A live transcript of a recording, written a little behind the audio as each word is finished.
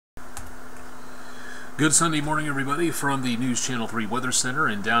Good Sunday morning, everybody, from the News Channel 3 Weather Center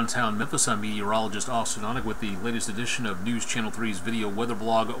in downtown Memphis. I'm meteorologist Austen Onek with the latest edition of News Channel 3's video weather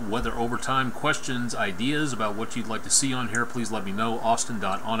blog, Weather Overtime. Questions, ideas about what you'd like to see on here, please let me know.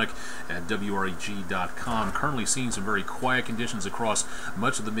 Austen.Onek at WREG.com. Currently seeing some very quiet conditions across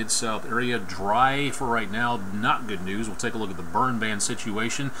much of the Mid-South area. Dry for right now, not good news. We'll take a look at the burn ban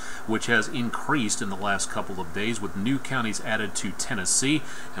situation, which has increased in the last couple of days with new counties added to Tennessee.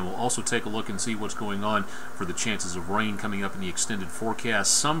 And we'll also take a look and see what's going on for the chances of rain coming up in the extended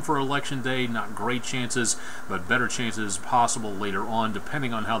forecast. Some for Election Day, not great chances, but better chances possible later on,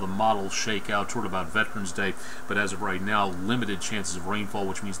 depending on how the models shake out toward about Veterans Day. But as of right now, limited chances of rainfall,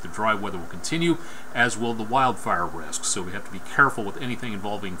 which means the dry weather will continue, as will the wildfire risk. So we have to be careful with anything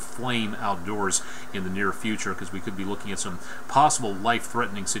involving flame outdoors in the near future, because we could be looking at some possible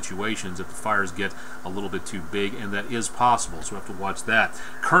life-threatening situations if the fires get a little bit too big, and that is possible, so we have to watch that.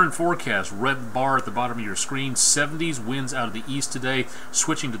 Current forecast, red bar at the bottom of your screen, 70s, winds out of the east today,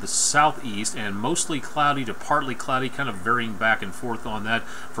 switching to the southeast, and mostly cloudy to partly cloudy, kind of varying back and forth on that.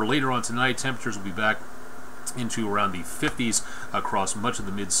 For later on tonight, temperatures will be back into around the 50s across much of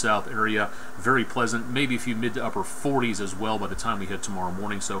the Mid-South area. Very pleasant, maybe a few mid to upper 40s as well by the time we hit tomorrow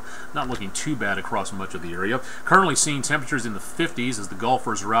morning, so not looking too bad across much of the area. Currently seeing temperatures in the 50s as the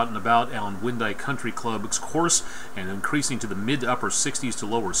golfers are out and about on Windeye Country Club's course, and increasing to the mid to upper 60s to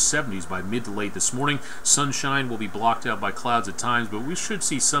lower 70s by mid to late this morning. Sunshine will be blocked out by clouds at times, but we should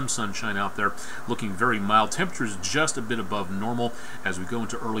see some sunshine out there, looking very mild. Temperatures just a bit above normal as we go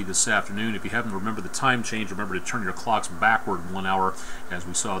into early this afternoon. If you haven't remembered the time change, remember to turn your clocks backward 1 hour, as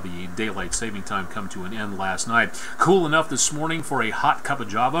we saw the daylight saving time come to an end last night. Cool enough this morning for a hot cup of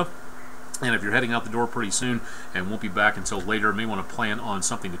java. And if you're heading out the door pretty soon and won't be back until later, may want to plan on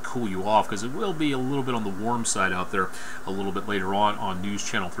something to cool you off, because it will be a little bit on the warm side out there a little bit later on News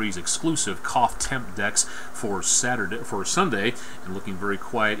Channel 3's exclusive Cough Temp Decks for Sunday, and looking very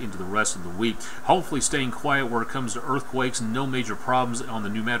quiet into the rest of the week. Hopefully staying quiet where it comes to earthquakes. No major problems on the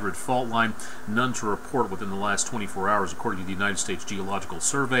New Madrid fault line. None to report within the last 24 hours, according to the United States Geological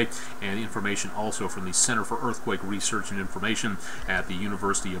Survey, and information also from the Center for Earthquake Research and Information at the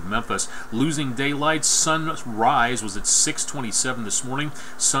University of Memphis. Losing daylight. Sunrise was at 6:27 this morning.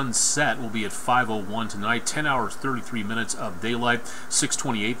 Sunset will be at 5:01 tonight. 10 hours 33 minutes of daylight.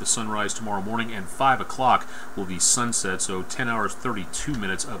 6:28 the sunrise tomorrow morning, and 5 o'clock will be sunset. So 10 hours 32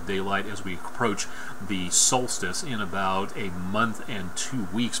 minutes of daylight as we approach the solstice in about a month and 2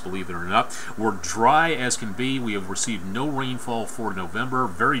 weeks, believe it or not. We're dry as can be. We have received no rainfall for November.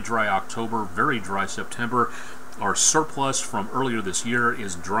 Very dry October. Very dry September. Our surplus from earlier this year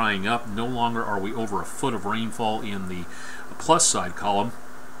is drying up. No longer are we over a foot of rainfall in the plus side column.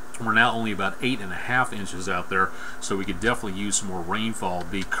 We're now only about 8.5 inches out there, so we could definitely use some more rainfall.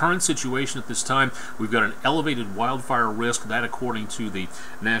 The current situation at this time, we've got an elevated wildfire risk, that according to the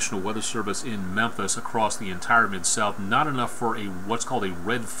National Weather Service in Memphis, across the entire Mid-South. Not enough for a what's called a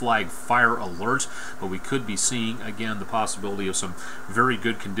red flag fire alert, but we could be seeing again the possibility of some very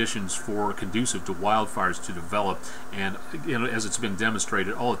good conditions for conducive to wildfires to develop. And as it's been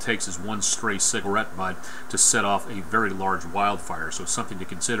demonstrated, all it takes is one stray cigarette butt to set off a very large wildfire. So something to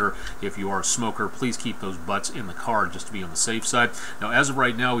consider if you are a smoker. Please keep those butts in the car just to be on the safe side. Now, as of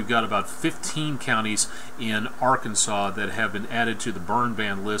right now, we've got about 15 counties in Arkansas that have been added to the burn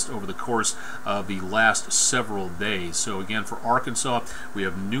ban list over the course of the last several days. So again, for Arkansas, we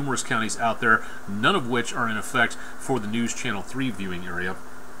have numerous counties out there, none of which are in effect for the News Channel 3 viewing area.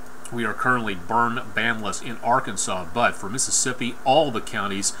 We are currently burn banless in Arkansas, but for Mississippi, all the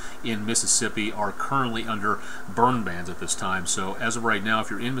counties in Mississippi are currently under burn bans at this time. So as of right now, if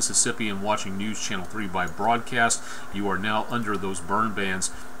you're in Mississippi and watching News Channel 3 by broadcast, you are now under those burn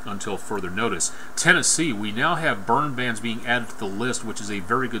bans until further notice. Tennessee, we now have burn bans being added to the list, which is a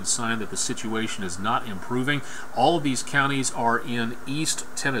very good sign that the situation is not improving. All of these counties are in East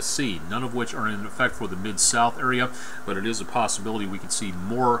Tennessee, none of which are in effect for the Mid-South area, but it is a possibility we could see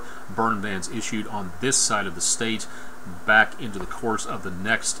more burn bans issued on this side of the state back into the course of the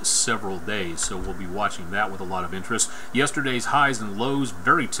next several days, so we'll be watching that with a lot of interest. Yesterday's highs and lows,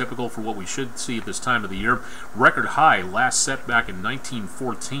 very typical for what we should see at this time of the year. Record high last set back in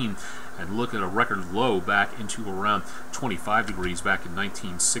 1914, and look at a record low back into around 25 degrees back in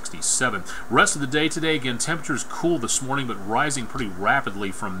 1967. Rest of the day today, again, temperatures cool this morning, but rising pretty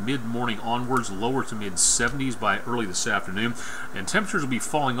rapidly from mid-morning onwards, lower to mid-70s by early this afternoon. And temperatures will be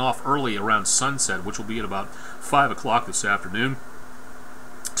falling off early around sunset, which will be at about 5 o'clock this afternoon.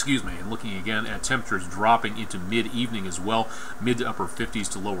 Excuse me, and looking again at temperatures dropping into mid-evening as well, mid to upper 50s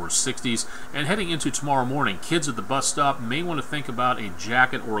to lower 60s. And heading into tomorrow morning, kids at the bus stop may want to think about a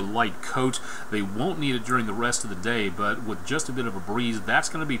jacket or a light coat. They won't need it during the rest of the day, but with just a bit of a breeze, that's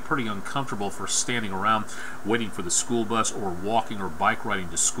going to be pretty uncomfortable for standing around waiting for the school bus or walking or bike riding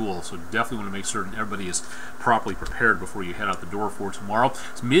to school. So definitely want to make certain everybody is properly prepared before you head out the door for tomorrow.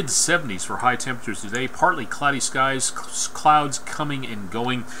 It's mid-70s for high temperatures today, partly cloudy skies, clouds coming and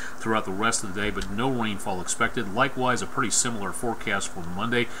going throughout the rest of the day, but no rainfall expected. Likewise, a pretty similar forecast for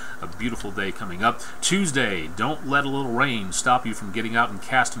Monday. A beautiful day coming up. Tuesday, don't let a little rain stop you from getting out and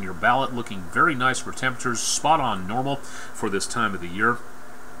casting your ballot. Looking very nice for temperatures, spot on normal for this time of the year.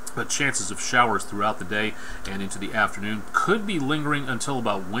 But chances of showers throughout the day and into the afternoon could be lingering until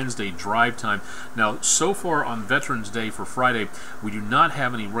about Wednesday drive time. Now, so far on Veterans Day for Friday, we do not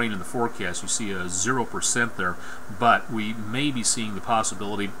have any rain in the forecast. You see a 0% there, but we may be seeing the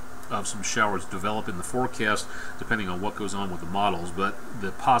possibility of some showers develop in the forecast depending on what goes on with the models, but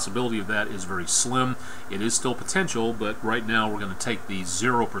the possibility of that is very slim. It is still potential, but right now we're going to take the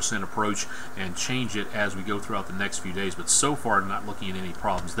 0% approach and change it as we go throughout the next few days, but so far not looking at any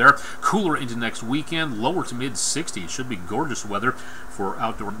problems there. Cooler into next weekend, lower to mid 60s. Should be gorgeous weather for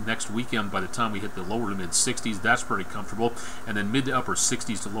outdoor next weekend. By the time we hit the lower to mid 60s, that's pretty comfortable, and then mid to upper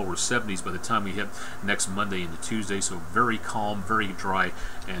 60s to lower 70s by the time we hit next Monday into Tuesday. So very calm, very dry,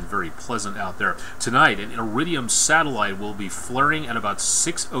 and very pleasant out there. Tonight, an Iridium satellite will be flaring at about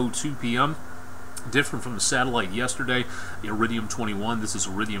 6:02 p.m. Different from the satellite yesterday, Iridium 21. This is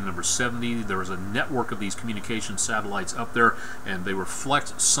Iridium number 70. There is a network of these communication satellites up there, and they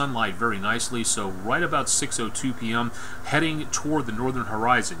reflect sunlight very nicely. So right about 6:02 p.m., heading toward the northern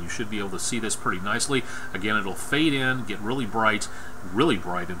horizon, you should be able to see this pretty nicely. Again, it'll fade in, get really bright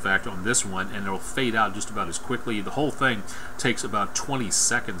in fact on this one, and it'll fade out just about as quickly. The whole thing takes about 20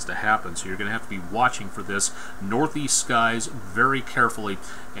 seconds to happen, so you're going to have to be watching for this. Northeast skies very carefully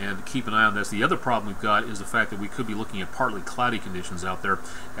and keep an eye on this. The other problem we've got is the fact that we could be looking at partly cloudy conditions out there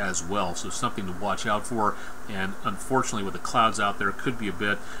as well, so something to watch out for. And unfortunately, with the clouds out there, could be a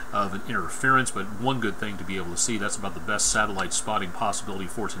bit of an interference, but one good thing to be able to see. That's about the best satellite spotting possibility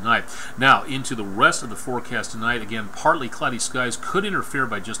for tonight. Now, into the rest of the forecast tonight, again, partly cloudy skies could interfere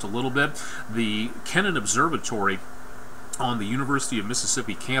by just a little bit. The Kennan Observatory on the University of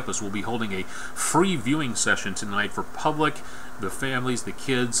Mississippi campus will be holding a free viewing session tonight for public, the families, the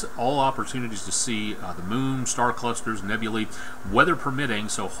kids, all opportunities to see the moon, star clusters, nebulae, weather permitting.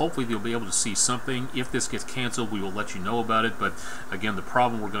 So hopefully they'll be able to see something. If this gets canceled, we will let you know about it. But again, the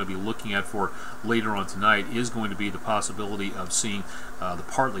problem we're going to be looking at for later on tonight is going to be the possibility of seeing the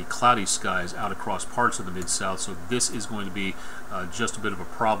partly cloudy skies out across parts of the Mid-South. So this is going to be just a bit of a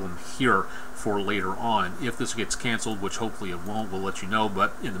problem here for later on. If this gets canceled, which hopefully it won't, we'll let you know.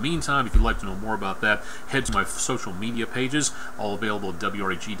 But in the meantime, if you'd like to know more about that, head to my social media pages, all available at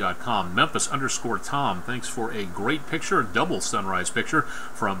WREG.com. Memphis_Tom, thanks for a great picture, a double sunrise picture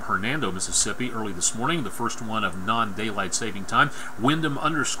from Hernando, Mississippi, early this morning, the first one of non-daylight saving time.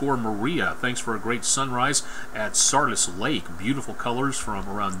 Wyndham_Maria, thanks for a great sunrise at Sardis Lake. Beautiful colors from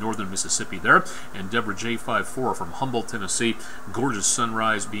around northern Mississippi there. And Deborah J54 from Humboldt, Tennessee. Gorgeous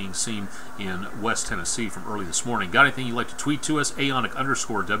sunrise being seen in West Tennessee from early this morning. Got anything you'd like to tweet to us?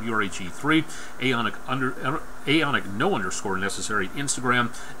 Aonic_WREG3, Aonic no underscore necessary Instagram,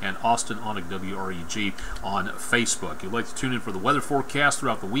 and Austen Onek WREG on Facebook. You'd like to tune in for the weather forecast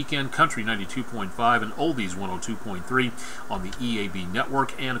throughout the weekend, Country 92.5 and Oldies 102.3 on the EAB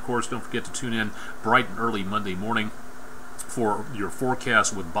network. And of course, don't forget to tune in bright and early Monday morning for your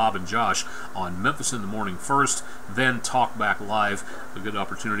forecast with Bob and Josh on Memphis in the Morning first, then Talk Back Live. A good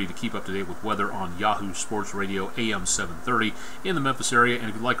opportunity to keep up to date with weather on Yahoo Sports Radio AM 730 in the Memphis area. And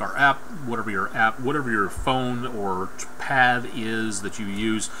if you like our app, whatever your phone or pad is that you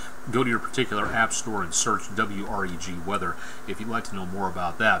use, go to your particular app store and search WREG Weather if you'd like to know more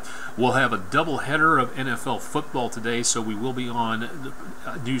about that. We'll have a double header of NFL football today, so we will be on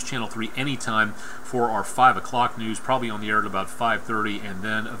News Channel 3 anytime for our 5 o'clock news, probably on the air at about 5:30, and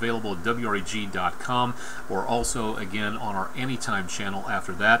then available at WREG.com, or also again on our anytime channel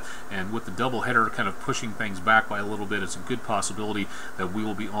after that. And with the double header kind of pushing things back by a little bit, it's a good possibility that we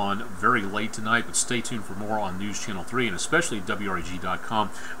will be on very late tonight, but stay tuned for more on News Channel 3, and especially at WREG.com,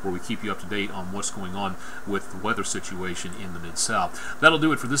 where we keep you up to date on what's going on with the weather situation in the Mid-South. That'll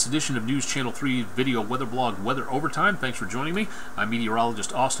do it for this edition of News Channel 3 video weather blog Weather Overtime. Thanks for joining me. I'm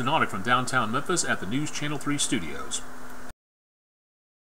meteorologist Austen Onek from downtown Memphis at the News Channel 3 studios.